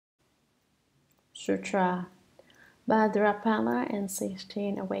Sutra. Bhadrapala and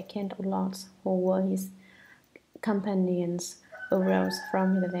 16 awakened lords who were his companions arose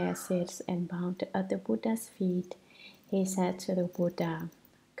from their seats and bowed at the Buddha's feet. He said to the Buddha,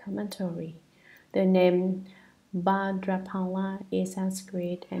 Commentary. The name Bhadrapala is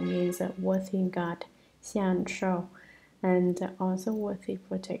Sanskrit and means worthy God, Xian and also worthy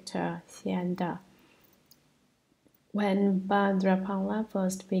protector, Xianda. When Bhadrapala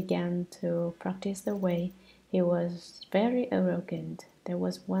first began to practice the way, he was very arrogant. There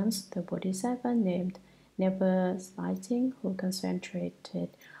was once the Bodhisattva named Never Slighting who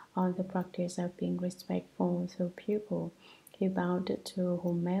concentrated on the practice of being respectful to people. He bowed to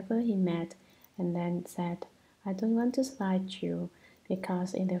whomever he met and then said, I don't want to slight you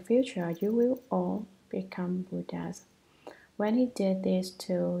because in the future you will all become Buddhas. When he did this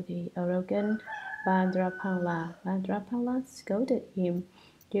to the arrogant Bhadrapala scolded him.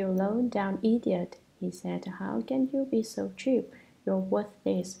 You low-down idiot, he said, how can you be so cheap? You're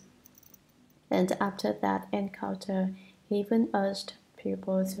worthless. And after that encounter, he even urged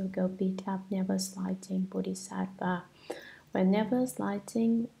people to go beat up Never Slighting Bodhisattva. When Never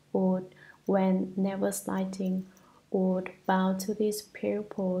Slighting would bow to these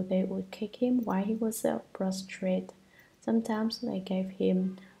people, they would kick him while he was prostrate. Sometimes they gave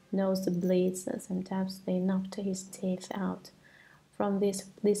him nosebleeds, sometimes they knocked his teeth out. From this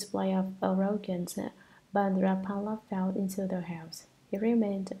display of arrogance, Bhadrapala fell into the house. He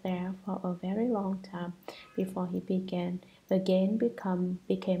remained there for a very long time before he again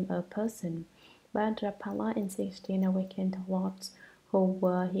became a person. Bhadrapala and 16 awakened lords who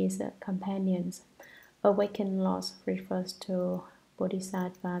were his companions. Awakened lords refers to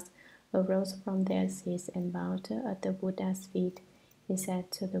Bodhisattvas arose from their seats and bowed at the Buddha's feet. He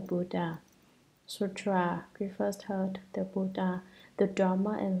said to the Buddha, Sutra. We first heard the Buddha, the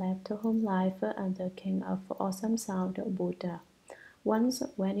Dharma, and left home life under King of Awesome Sound Buddha. Once,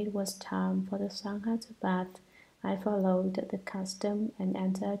 when it was time for the Sangha to bath, I followed the custom and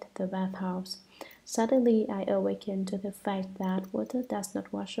entered the bathhouse. Suddenly, I awakened to the fact that water does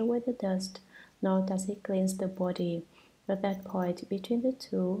not wash away the dust, nor does it cleanse the body. At that point, between the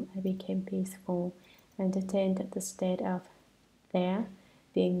two, I became peaceful and attained the state of there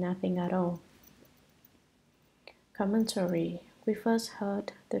being nothing at all. Commentary. We first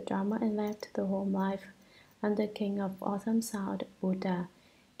heard the Dharma and left the home life under King of Awesome Sound Buddha.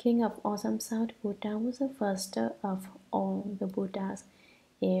 King of Awesome Sound Buddha was the first of all the Buddhas.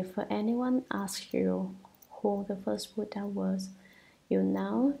 If anyone asks you who the first Buddha was, you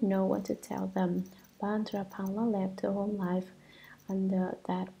now know what to tell them. Bhadrapala left the home life under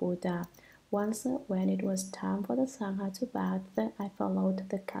that Buddha. Once, when it was time for the Sangha to bath, I followed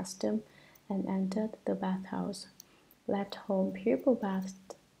the custom and entered the bathhouse. Left home, people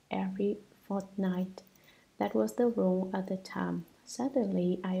bathed every fortnight. That was the rule at the time.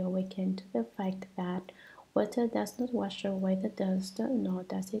 Suddenly, I awakened to the fact that water does not wash away the dust, nor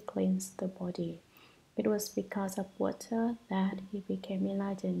does it cleanse the body. It was because of water that he became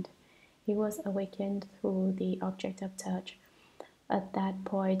enlightened. He was awakened through the object of touch. At that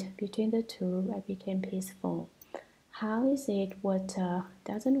point, between the two, I became peaceful. How is it water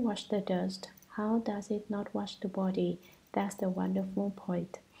doesn't wash the dust? How does it not wash the body? That's the wonderful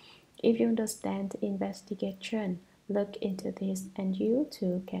point. If you understand investigation, look into this, and you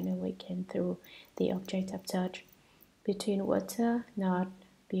too can awaken through the object of touch. Between water not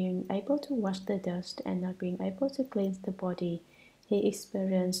being able to wash the dust and not being able to cleanse the body, he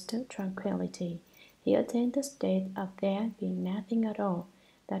experienced tranquility. He attained the state of there being nothing at all.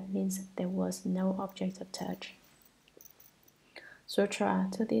 That means there was no object of touch. Sutra.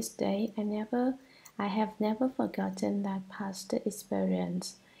 To this day, I have never forgotten that past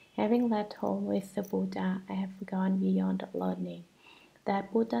experience. Having left home with the Buddha, I have gone beyond learning.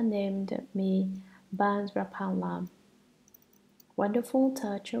 That Buddha named me Bhadrapala. Wonderful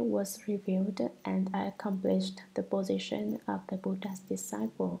touch was revealed, and I accomplished the position of the Buddha's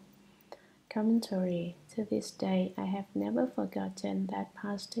disciple. Commentary. To this day, I have never forgotten that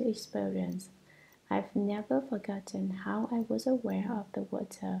past experience. I've never forgotten how I was aware of the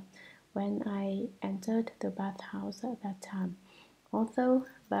water when I entered the bathhouse at that time. Although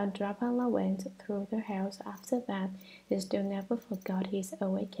Bhadrapala went through the house after that, he still never forgot his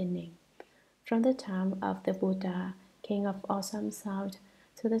awakening. From the time of the Buddha, King of Awesome Sound,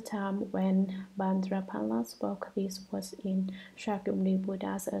 to the time when Bhadrapala spoke these words in Shakyamuni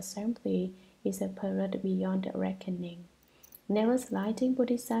Buddha's assembly is a period beyond reckoning. Never Slighting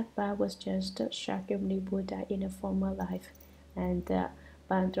Bodhisattva was just Shakyamuni Buddha in a former life, and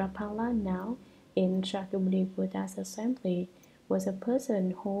Bhadrapala now in Shakyamuni Buddha's assembly was a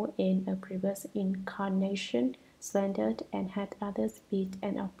person who in a previous incarnation slandered and had others beat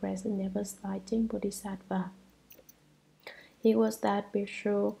and oppressed never slighting Bodhisattva. He was that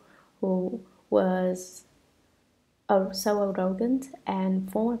bhikshu who was so arrogant and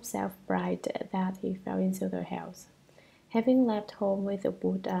full of self-pride that he fell into the hells. Having left home with the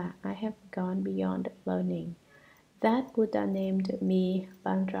Buddha, I have gone beyond learning. That Buddha named me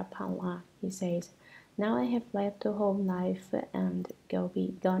Bandrapala, he says. Now I have left the home life and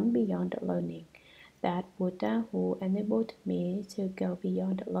gone beyond learning. That Buddha who enabled me to go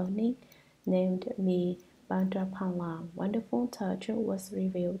beyond learning named me Bandrapala. Wonderful touch was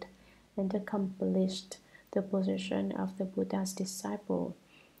revealed and accomplished the position of the Buddha's disciple.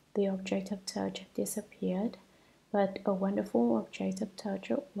 The object of touch disappeared, but a wonderful object of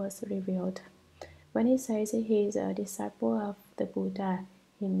touch was revealed. When he says he is a disciple of the Buddha,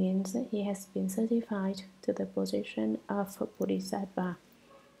 he means he has been certified to the position of Bodhisattva.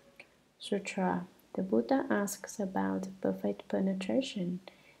 Sutra. The Buddha asks about perfect penetration.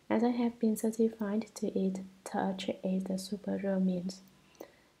 As I have been certified to it, touch is the superior means.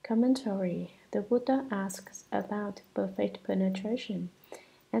 Commentary. The Buddha asks about perfect penetration.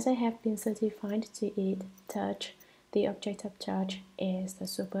 As I have been certified to it, touch, the object of touch, is the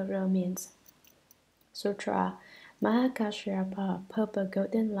superior means. Sutra. Mahakashyapa, purple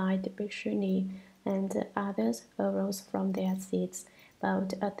golden light bhikshuni, and others arose from their seats,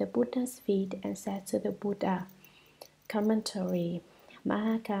 bowed at the Buddha's feet, and said to the Buddha. Commentary.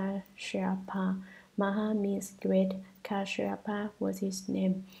 Mahakashyapa. Maha means great. Kashyapa was his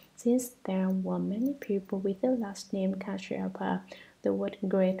name. Since there were many people with the last name Kashyapa, the word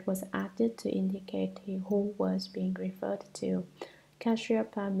great was added to indicate who was being referred to.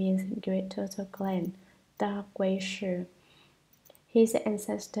 Kashyapa means great turtle clan, Da Gui Shi. His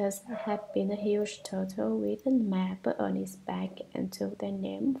ancestors had been a huge turtle with a map on its back and took their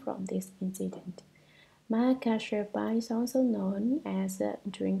name from this incident. Mahakashyapa is also known as a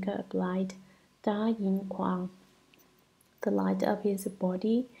drinker of light, Da Yin Kuang. The light of his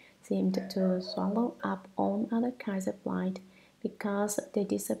body seemed to swallow up all other kinds of light because they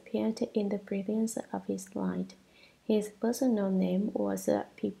disappeared in the brilliance of his light. His personal name was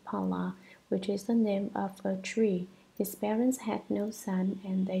Pipala, which is the name of a tree. His parents had no son,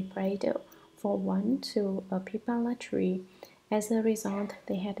 and they prayed for one to a Pipala tree. As a result,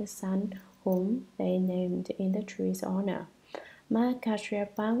 they had a son whom they named in the tree's honor.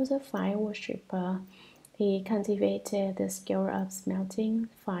 Mahakashyapa was a fire worshipper. He cultivated the skill of smelting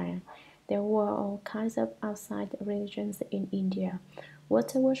fire. There were all kinds of outside religions in India: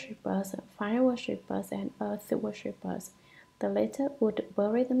 water worshippers, fire worshippers, and earth worshippers. The latter would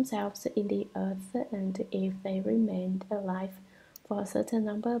bury themselves in the earth, and if they remained alive for a certain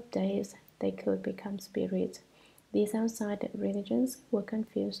number of days, they could become spirits. These outside religions were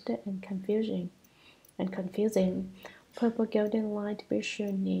confused and confusing. Purple golden light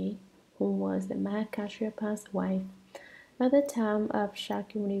Bhikshuni, who was Mahakashyapa's wife. At the time of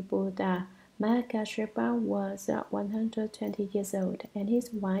Shakyamuni Buddha, Mahakashyapa was 120 years old, and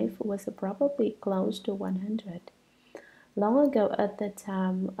his wife was probably close to 100. Long ago, at the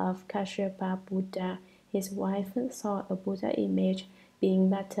time of Kashyapa Buddha, his wife saw a Buddha image being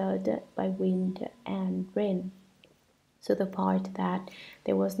battered by wind and rain, to the point that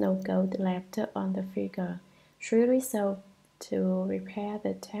there was no gold left on the figure. She resolved to repair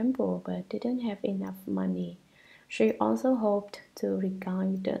the temple but didn't have enough money. She also hoped to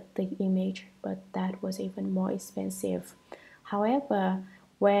regain the image, but that was even more expensive. However,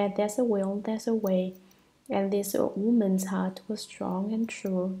 where there's a will, there's a way, and this woman's heart was strong and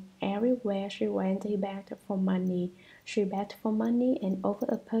true. Everywhere she went, she begged for money. She begged for money, and over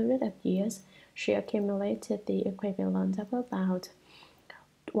a period of years, she accumulated the equivalent of about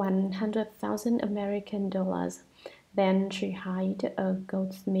 100,000 American dollars. Then she hired a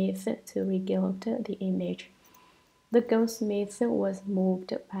goldsmith to regild the image. The goldsmith was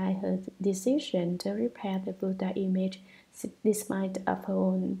moved by her decision to repair the Buddha image despite of her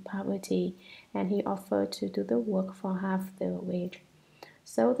own poverty, and he offered to do the work for half the wage.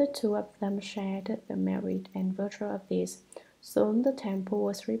 So the two of them shared the merit and virtue of this. Soon the temple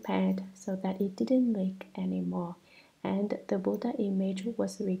was repaired so that it didn't leak anymore, and the Buddha image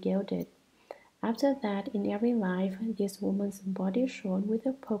was regilded. After that, in every life, this woman's body shone with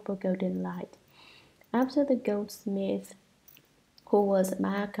a purple golden light. After the goldsmith, who was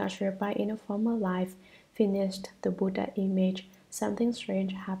Mahakashyapa in a former life, finished the Buddha image, something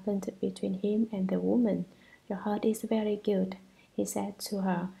strange happened between him and the woman. "Your heart is very good," he said to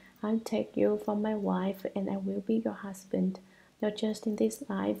her. "I'll take you for my wife, and I will be your husband." not just in this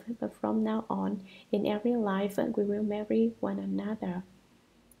life, but from now on, in every life, we will marry one another.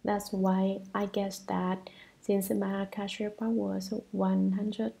 That's why I guess that since Mahakashyapa was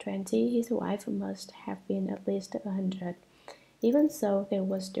 120, his wife must have been at least 100. Even so, they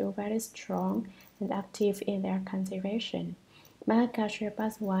were still very strong and active in their cultivation.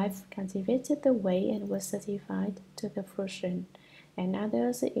 Mahakashyapa's wife cultivated the way and was certified to the fruition, and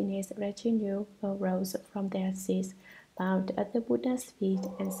others in his retinue arose from their seats, bowed at the Buddha's feet,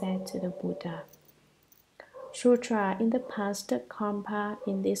 and said to the Buddha, Sutra, in the past Kampa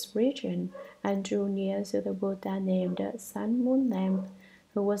in this region, I drew near to the Buddha named Sun Moon Lamp,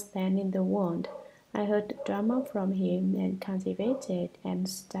 who was then in the world. I heard Dharma from him and cultivated and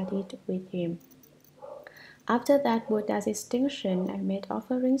studied with him. After that Buddha's extinction, I made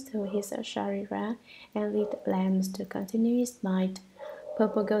offerings to his Sharira and lit lamps to continue his light.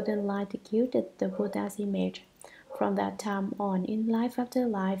 Purple golden light gilded the Buddha's image. From that time on, in life after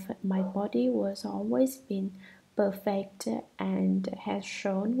life, my body was always been perfect and has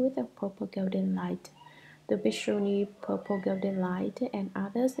shone with a purple golden light. The Bhikshuni, purple golden light, and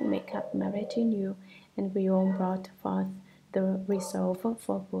others make up my retinue, and we all brought forth the resolve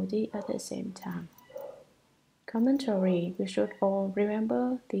for Bodhi at the same time. Commentary. We should all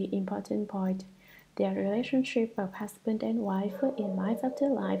remember the important point. Their relationship of husband and wife in life after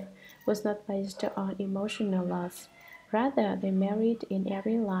life was not based on emotional love. Rather, they married in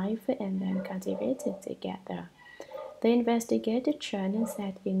every life and then cultivated together. They investigated Chánh and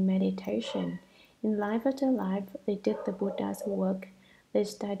sat in meditation. In life after life, they did the Buddha's work. They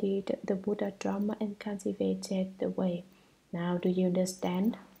studied the Buddha Dharma and cultivated the way. Now, do you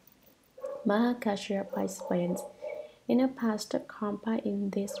understand? Mahakashyapa explains, in a past Kampa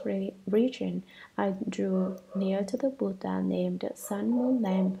in this region, I drew near to the Buddha named Sun Moon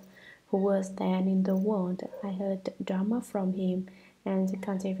Lamp, who was then in the world. I heard Dharma from him and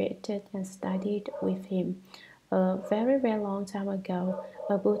cultivated and studied with him. A very, very long time ago,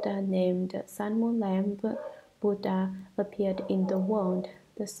 a Buddha named Sun Moon Lamp Buddha appeared in the world.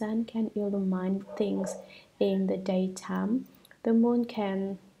 The sun can illumine things in the daytime. The moon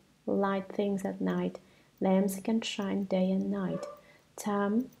can light things at night. Lamps can shine day and night.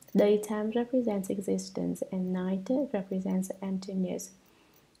 Daytime represents existence, and night represents emptiness.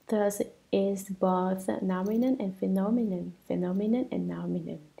 Thus is both nominal and phenomenon, phenomenon and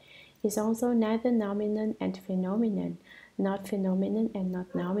nominal. Is also neither nominal and phenomenon, not phenomenon and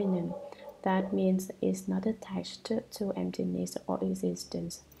not nominal. That means it's not attached to emptiness or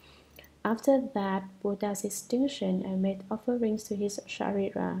existence. After that Buddha's extinction, I made offerings to his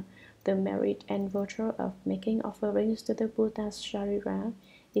Sharira. The merit and virtue of making offerings to the Buddha's Sharira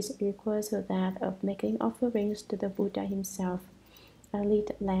is equal to that of making offerings to the Buddha himself. I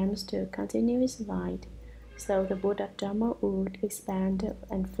lit lamps to continue his light, so the Buddha Dharma would expand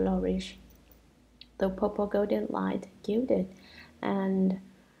and flourish. The purple golden light gilded, and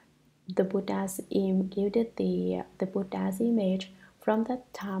the Buddha's gilded the Buddha's image. From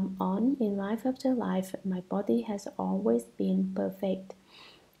that time on, in life after life, my body has always been perfect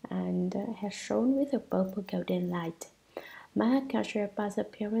and has shone with a purple golden light. Mahakashyapa's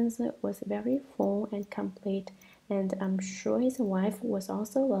appearance was very full and complete, and I'm sure his wife was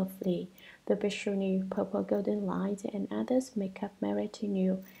also lovely. The Bhikshuni, purple golden light, and others make up my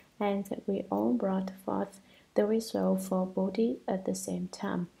retinue, and we all brought forth the resolve for Bodhi at the same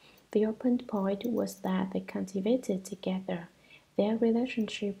time. The open point was that they cultivated together. Their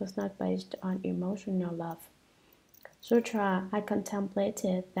relationship was not based on emotional love. Sutra, I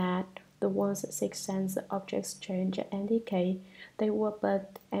contemplated that the world's six sense objects change and decay. They were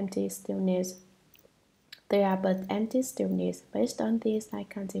but empty stillness. They are but empty stillness. Based on this, I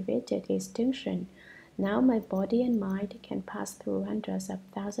cultivated extinction. Now my body and mind can pass through hundreds of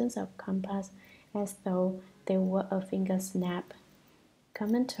thousands of kampas as though they were a finger snap.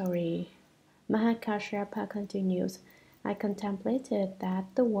 Commentary. Mahakashyapa continues, I contemplated that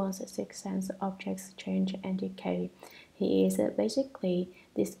the world's six sense objects change and decay. He is basically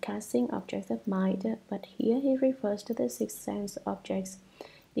discussing objects of mind, but here he refers to the six sense objects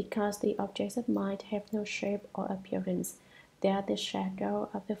because the objects of mind have no shape or appearance. They are the shadow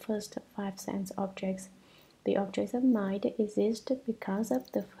of the first five sense objects. The objects of mind exist because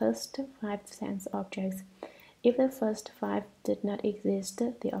of the first five sense objects. If the first five did not exist,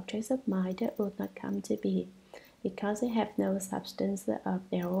 the objects of mind would not come to be, because they have no substance of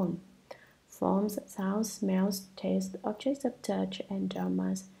their own. Forms, sounds, smells, taste, objects of touch, and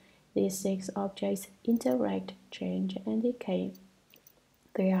dharmas. These six objects interact, change, and decay.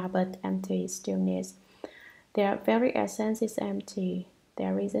 They are but empty stillness. Their very essence is empty.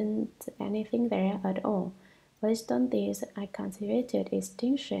 There isn't anything there at all. Based on this, I cultivated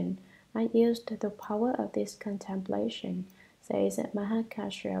extinction. I used the power of this contemplation, says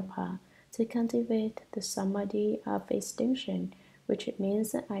Mahakashyapa, to cultivate the samadhi of extinction, which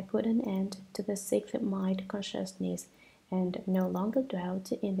means I put an end to the sixth mind consciousness and no longer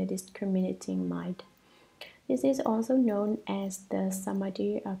dwelt in the discriminating mind. This is also known as the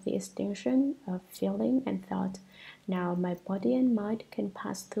samadhi of the extinction of feeling and thought. Now my body and mind can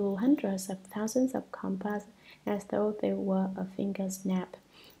pass through hundreds of thousands of kampas as though they were a finger snap.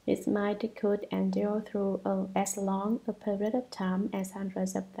 Its mind could endure through as long a period of time as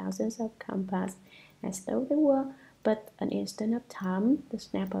hundreds of thousands of kampas, as though they were but an instant of time, the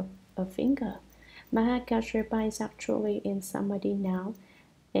snap of a finger. Mahakashyapa is actually in samadhi now,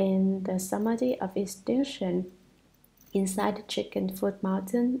 in the samadhi of extinction, inside the Chicken Foot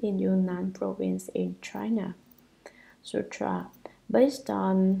Mountain in Yunnan province in China. Sutra. Based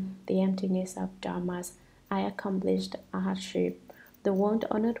on the emptiness of dharmas, I accomplished arhatship. The World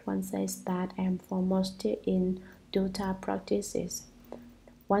Honored One says that I am foremost in dutta practices.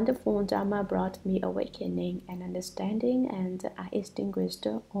 Wonderful Dharma brought me awakening and understanding, and I extinguished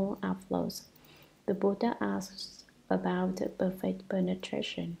all outflows. The Buddha asks about perfect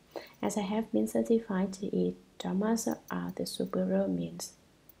penetration. As I have been certified to it, dharmas are the superior means.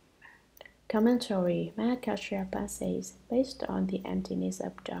 Commentary. Mahakashyapa says, based on the emptiness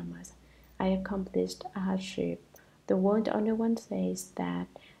of dharmas, I accomplished arhatship. The World Honored One says that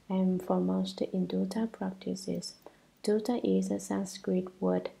I am foremost in dutta practices. Dutta is a Sanskrit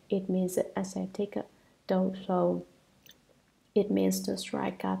word. It means ascetic so it means to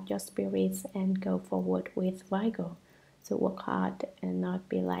strike up your spirits and go forward with vigor, to work hard and not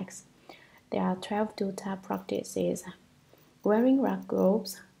be lax. There are 12 dutta practices: wearing rag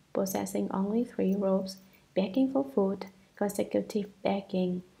robes, possessing only 3 robes, begging for food, consecutive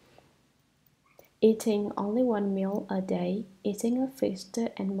begging, eating only 1 meal a day, eating a fixed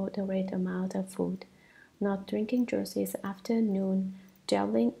and moderate amount of food, not drinking juices after noon,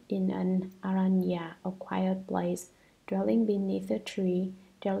 dwelling in an aranya, a quiet place, dwelling beneath a tree,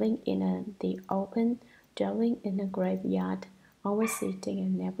 dwelling in the open, dwelling in a graveyard, always sitting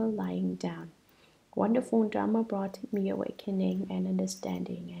and never lying down. Wonderful Dharma brought me awakening and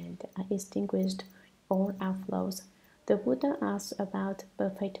understanding, and I extinguished all outflows. The Buddha asks about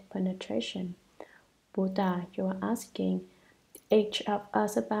perfect penetration. Buddha, you are asking each of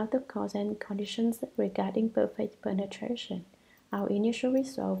us about the cause and conditions regarding perfect penetration. Our initial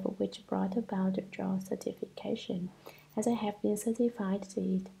resolve, which brought about your certification. As I have been certified to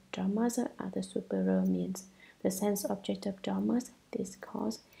it, dharmas are the superior means. The sense object of dharmas, this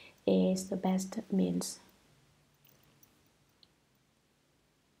cause, is the best means.